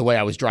pizza with the way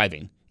I was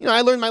driving.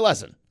 I learned my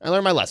lesson.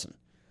 But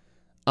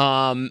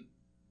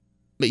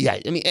yeah,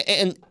 I mean,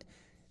 and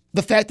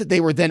the fact that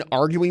they were then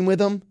arguing with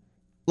him,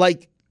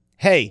 like,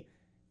 hey,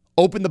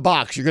 open the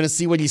box, you're going to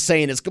see what he's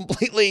saying is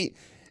completely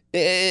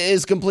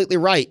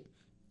right.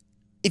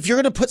 If you're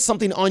going to put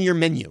something on your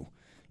menu,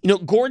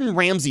 Gordon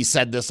Ramsay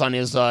said this on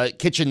his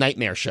Kitchen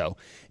Nightmare show.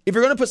 If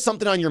you're going to put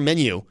something on your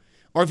menu,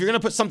 or if you're going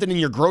to put something in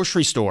your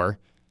grocery store,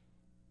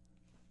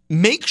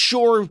 make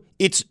sure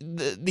it's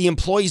the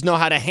employees know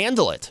how to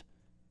handle it.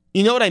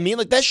 You know what I mean?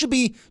 Like, that should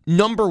be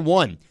number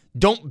one.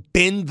 Don't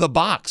bend the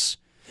box.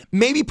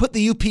 Maybe put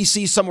the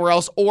UPC somewhere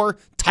else or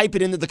type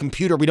it into the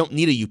computer. We don't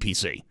need a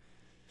UPC.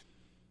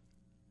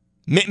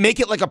 Make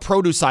it like a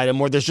produce item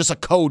where there's just a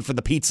code for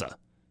the pizza.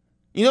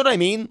 You know what I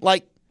mean?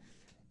 Like,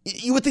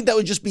 you would think that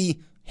would just be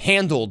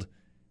handled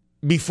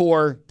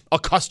before a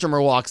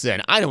customer walks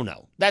in. I don't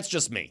know. That's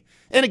just me.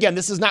 And again,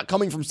 this is not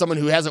coming from someone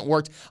who hasn't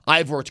worked.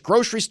 I've worked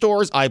grocery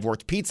stores. I've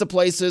worked pizza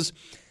places.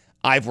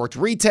 I've worked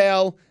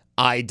retail.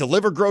 I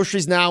deliver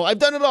groceries now. I've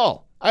done it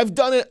all. I've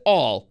done it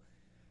all.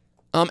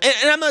 And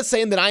I'm not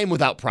saying that I am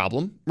without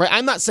problem, right?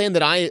 I'm not saying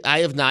that I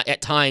have not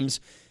at times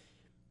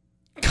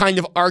kind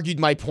of argued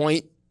my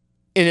point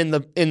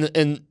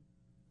and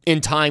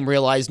in time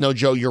realized, no,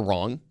 Joe, you're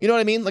wrong. You know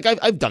what I mean? Like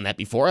I've done that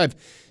before. I've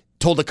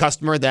told a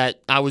customer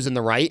that I was in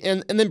the right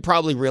and then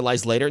probably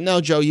realized later,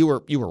 no, Joe, you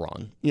were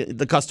wrong.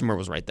 The customer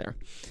was right there.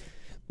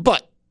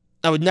 But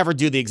I would never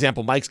do the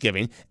example Mike's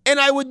giving, and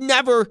I would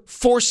never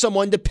force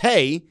someone to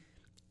pay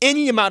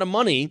any amount of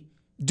money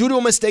due to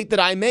a mistake that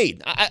I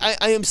made. I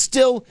am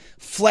still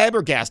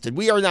flabbergasted.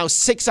 We are now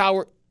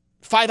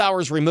 5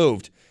 hours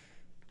removed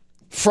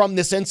from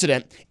this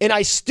incident, and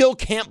I still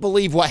can't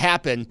believe what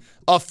happened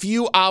a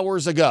few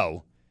hours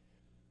ago.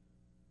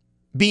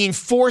 Being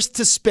forced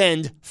to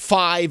spend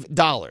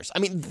 $5. I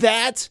mean,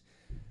 that...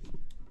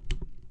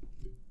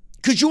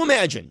 Could you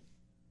imagine?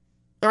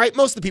 All right,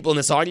 most of the people in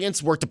this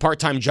audience worked a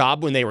part-time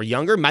job when they were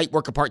younger, might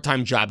work a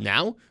part-time job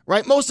now,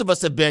 right? Most of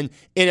us have been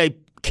in a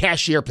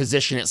cashier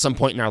position at some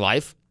point in our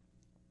life.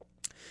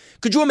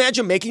 Could you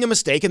imagine making a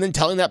mistake and then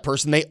telling that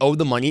person they owe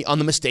the money on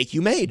the mistake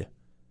you made?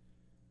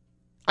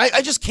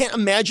 I just can't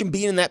imagine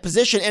being in that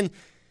position. And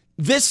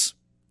this,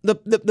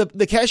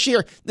 the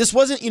cashier, this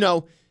wasn't,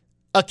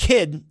 a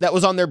kid that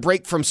was on their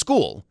break from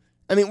school.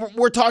 I mean,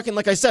 we're talking,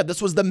 like I said,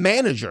 this was the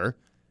manager.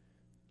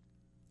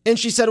 And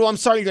she said, well, I'm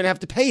sorry, you're going to have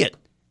to pay it.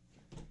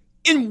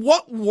 In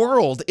what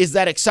world is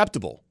that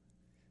acceptable?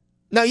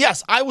 Now,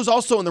 yes, I was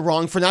also in the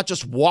wrong for not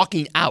just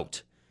walking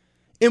out.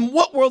 In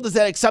what world is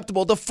that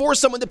acceptable to force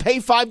someone to pay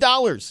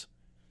 $5?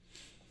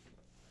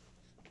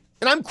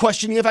 And I'm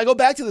questioning if I go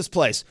back to this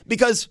place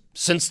because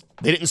since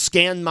they didn't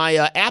scan my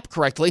app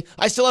correctly,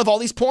 I still have all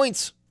these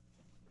points.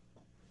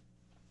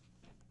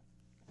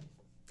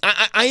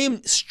 I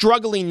am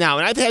struggling now,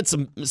 and I've had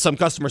some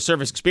customer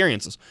service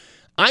experiences.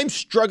 I'm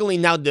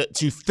struggling now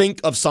to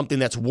think of something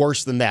that's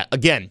worse than that.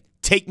 Again,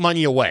 take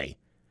money away.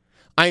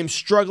 I am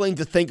struggling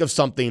to think of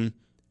something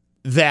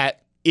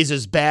that is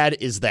as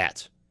bad as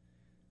that.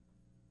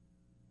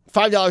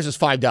 $5 is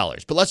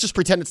 $5, but let's just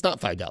pretend it's not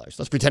 $5.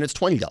 Let's pretend it's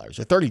 $20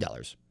 or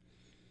 $30.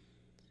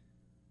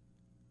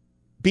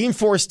 Being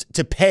forced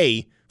to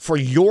pay for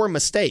your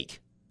mistake.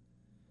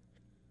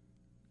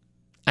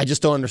 I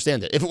just don't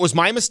understand it. If it was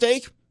my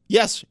mistake,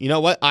 yes, you know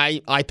what?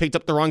 I picked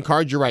up the wrong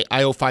card. You're right.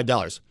 I owe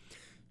 $5.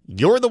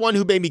 You're the one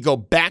who made me go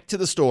back to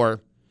the store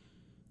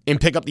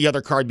and pick up the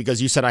other card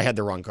because you said I had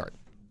the wrong card.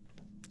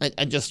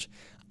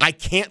 I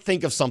can't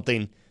think of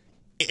something,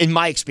 in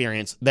my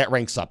experience, that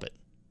ranks up it.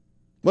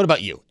 What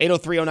about you?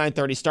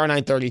 803-0930, star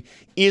 930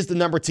 is the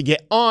number to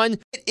get on.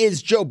 It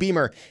is Joe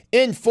Beamer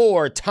in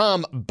for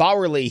Tom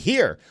Bauerle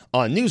here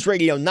on News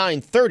Radio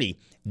 930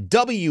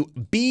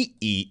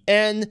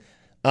 WBEN.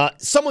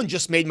 Someone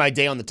just made my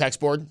day on the text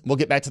board. We'll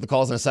get back to the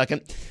calls in a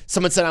second.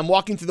 Someone said, I'm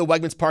walking through the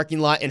Wegmans parking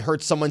lot and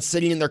heard someone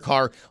sitting in their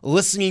car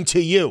listening to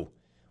you.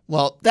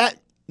 Well, that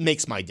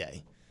makes my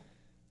day.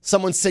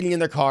 Someone sitting in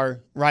their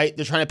car, right?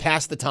 They're trying to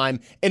pass the time,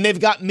 and they've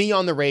got me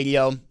on the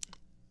radio.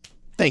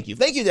 Thank you.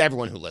 Thank you to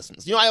everyone who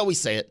listens. I always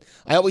say it.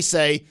 I always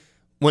say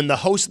when the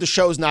host of the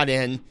show's not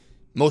in,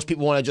 most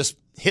people want to just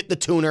hit the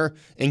tuner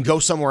and go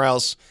somewhere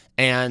else.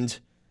 And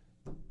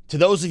to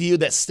those of you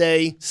that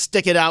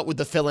stick it out with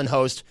the fill-in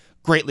host,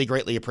 greatly,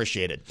 greatly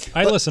appreciated.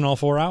 I listen all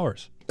 4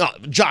 hours. Oh,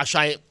 Josh,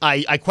 I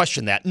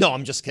question that. No,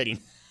 I'm just kidding.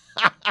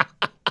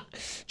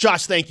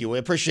 Josh, thank you. We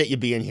appreciate you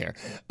being here.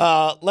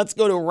 Let's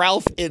go to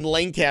Ralph in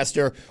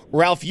Lancaster.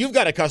 Ralph, you've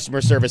got a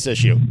customer service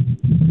issue.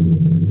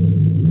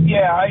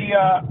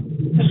 Yeah,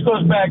 this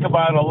goes back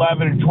about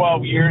 11 or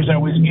 12 years. I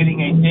was getting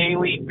a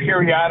daily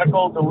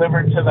periodical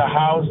delivered to the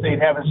house.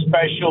 They'd have a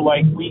special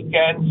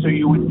weekend, so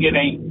you would get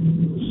a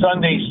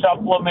Sunday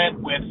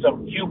supplement with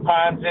some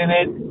coupons in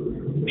it,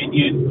 and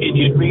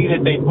you'd read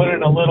it. They put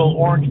it in a little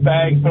orange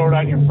bag, throw it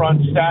on your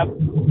front step.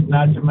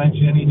 Not to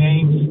mention any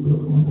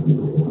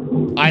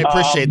names. I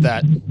appreciate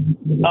that. In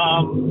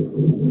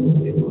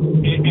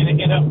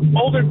an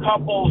older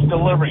couple's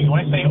delivering,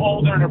 when I say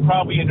older, they're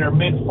probably in their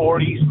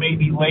mid-40s,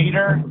 maybe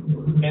later,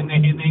 and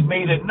they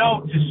made a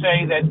note to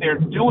say that they're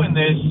doing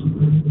this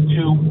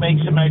to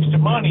make some extra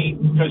money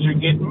because they're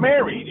getting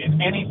married,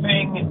 and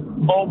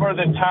anything over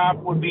the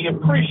top would be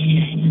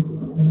appreciated.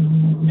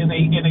 And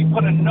they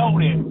put a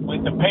note in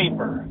with the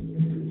paper.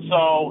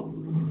 So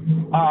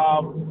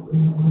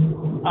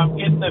I'm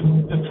getting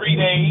the 3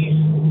 days,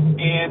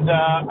 and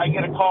I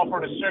get a call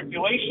from the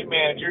circulation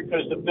manager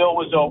because the bill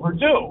was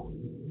overdue.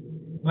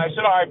 And I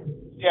said, I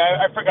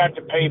forgot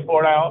to pay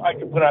for it. I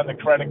can put it on the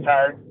credit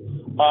card.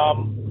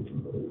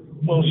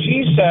 Well,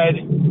 she said,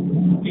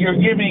 you're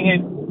giving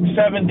it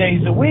 7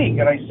 days a week.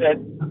 And I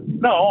said,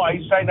 no, I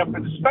signed up for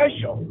the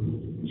special.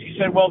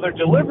 said, well, they're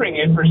delivering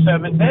it for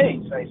 7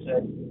 days. I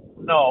said,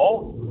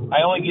 no,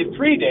 I only get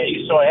 3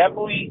 days, so I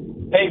happily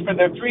pay for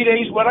the 3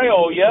 days what I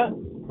owe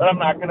you, but I'm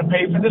not going to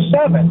pay for the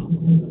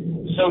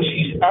 7. So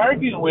she's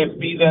arguing with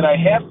me that I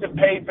have to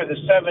pay for the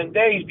 7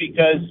 days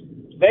because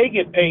they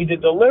get paid to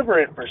deliver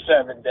it for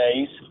 7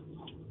 days.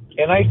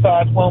 And I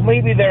thought, well,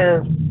 maybe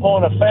they're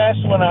pulling a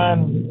fast one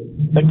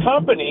on the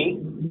company,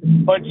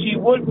 but she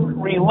wouldn't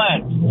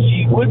relent.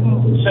 She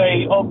wouldn't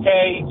say,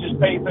 okay, just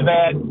pay for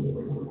that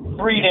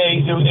 3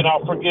 days and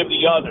I'll forgive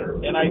the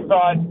other. And I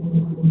thought,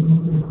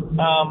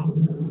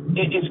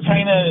 it's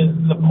kind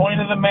of the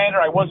point of the matter.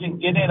 I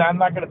wasn't getting it. I'm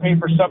not going to pay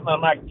for something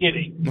I'm not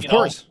getting. Of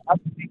course.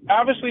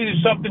 Obviously,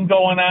 there's something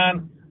going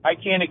on. I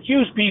can't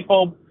accuse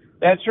people.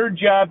 That's her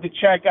job to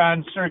check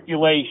on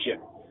circulation.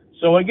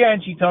 So,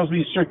 again, she tells me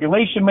the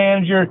circulation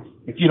manager,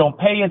 if you don't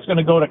pay, it's going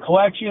to go to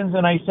collections.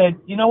 And I said,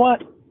 you know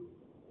what?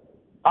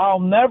 I'll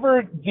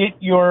never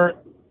get your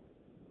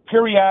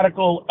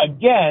periodical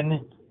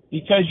again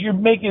because you're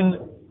making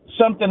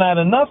something out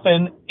of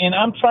nothing, and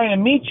I'm trying to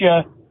meet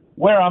you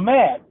where I'm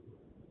at.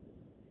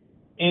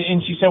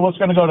 And she said, well, it's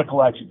going to go to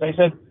collections. I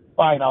said,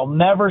 fine, I'll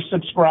never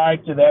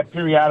subscribe to that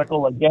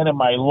periodical again in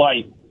my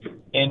life.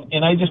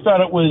 And I just thought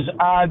it was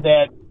odd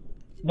that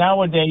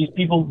nowadays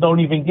people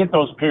don't even get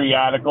those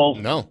periodicals.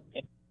 No.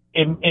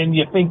 And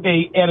you think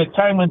at a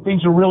time when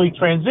things are really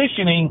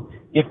transitioning,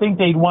 you think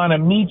they'd want to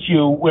meet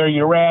you where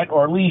you're at,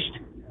 or at least,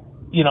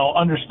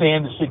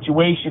 understand the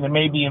situation and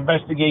maybe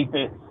investigate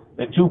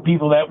the two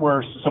people that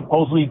were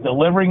supposedly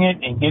delivering it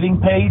and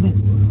getting paid.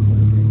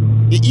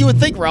 You would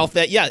think, Ralph,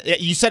 that, yeah,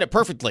 you said it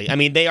perfectly. I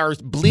mean, they are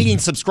bleeding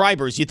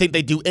subscribers. You think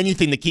they'd do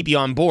anything to keep you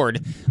on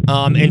board.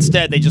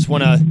 Instead, they just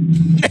want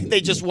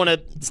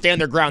to stand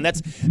their ground.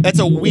 That's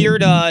a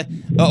weird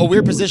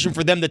position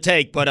for them to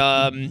take, but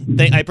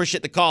I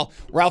appreciate the call.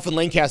 Ralph in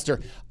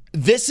Lancaster.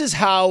 This is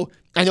how,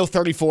 I know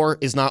 34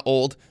 is not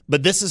old,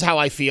 but this is how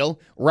I feel.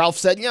 Ralph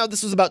said,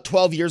 this was about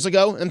 12 years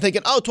ago. I'm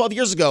thinking, 12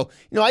 years ago,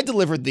 I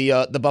delivered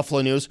the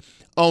Buffalo News.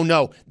 Oh,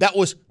 no, that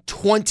was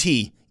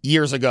 20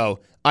 years ago.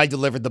 I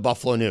delivered the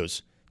Buffalo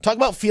News. Talk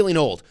about feeling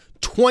old.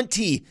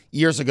 20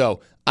 years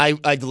ago, I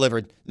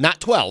delivered, not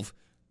 12.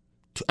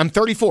 I'm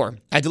 34.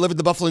 I delivered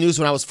the Buffalo News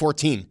when I was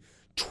 14.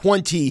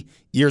 20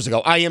 years ago.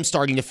 I am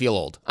starting to feel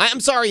old. I'm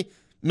sorry.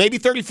 Maybe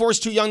 34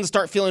 is too young to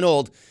start feeling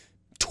old.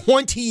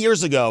 20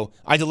 years ago,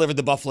 I delivered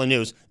the Buffalo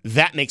News.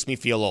 That makes me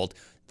feel old.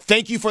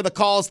 Thank you for the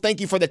calls. Thank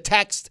you for the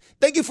text.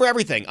 Thank you for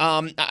everything.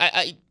 I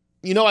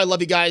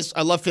love you guys.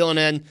 I love filling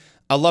in.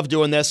 I love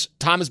doing this.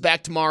 Tom is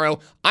back tomorrow.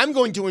 I'm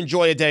going to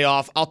enjoy a day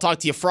off. I'll talk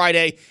to you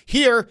Friday.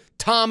 Here,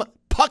 Tom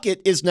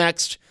Puckett is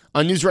next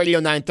on News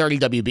Radio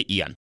 930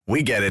 WBEN.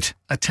 We get it.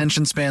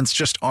 Attention spans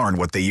just aren't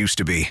what they used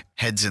to be.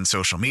 Heads in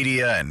social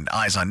media and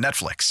eyes on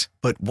Netflix.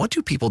 But what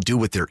do people do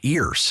with their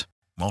ears?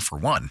 Well, for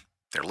one,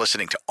 they're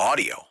listening to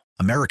audio.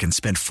 Americans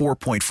spend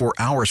 4.4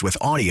 hours with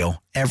audio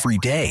every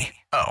day.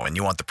 Oh, and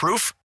you want the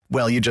proof?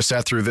 Well, you just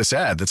sat through this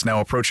ad that's now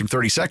approaching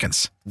 30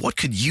 seconds. What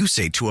could you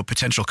say to a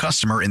potential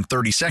customer in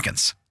 30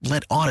 seconds?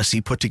 Let Odyssey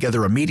put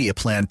together a media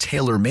plan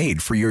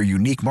tailor-made for your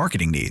unique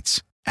marketing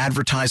needs.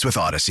 Advertise with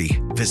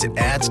Odyssey. Visit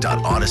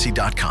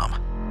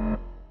ads.odyssey.com.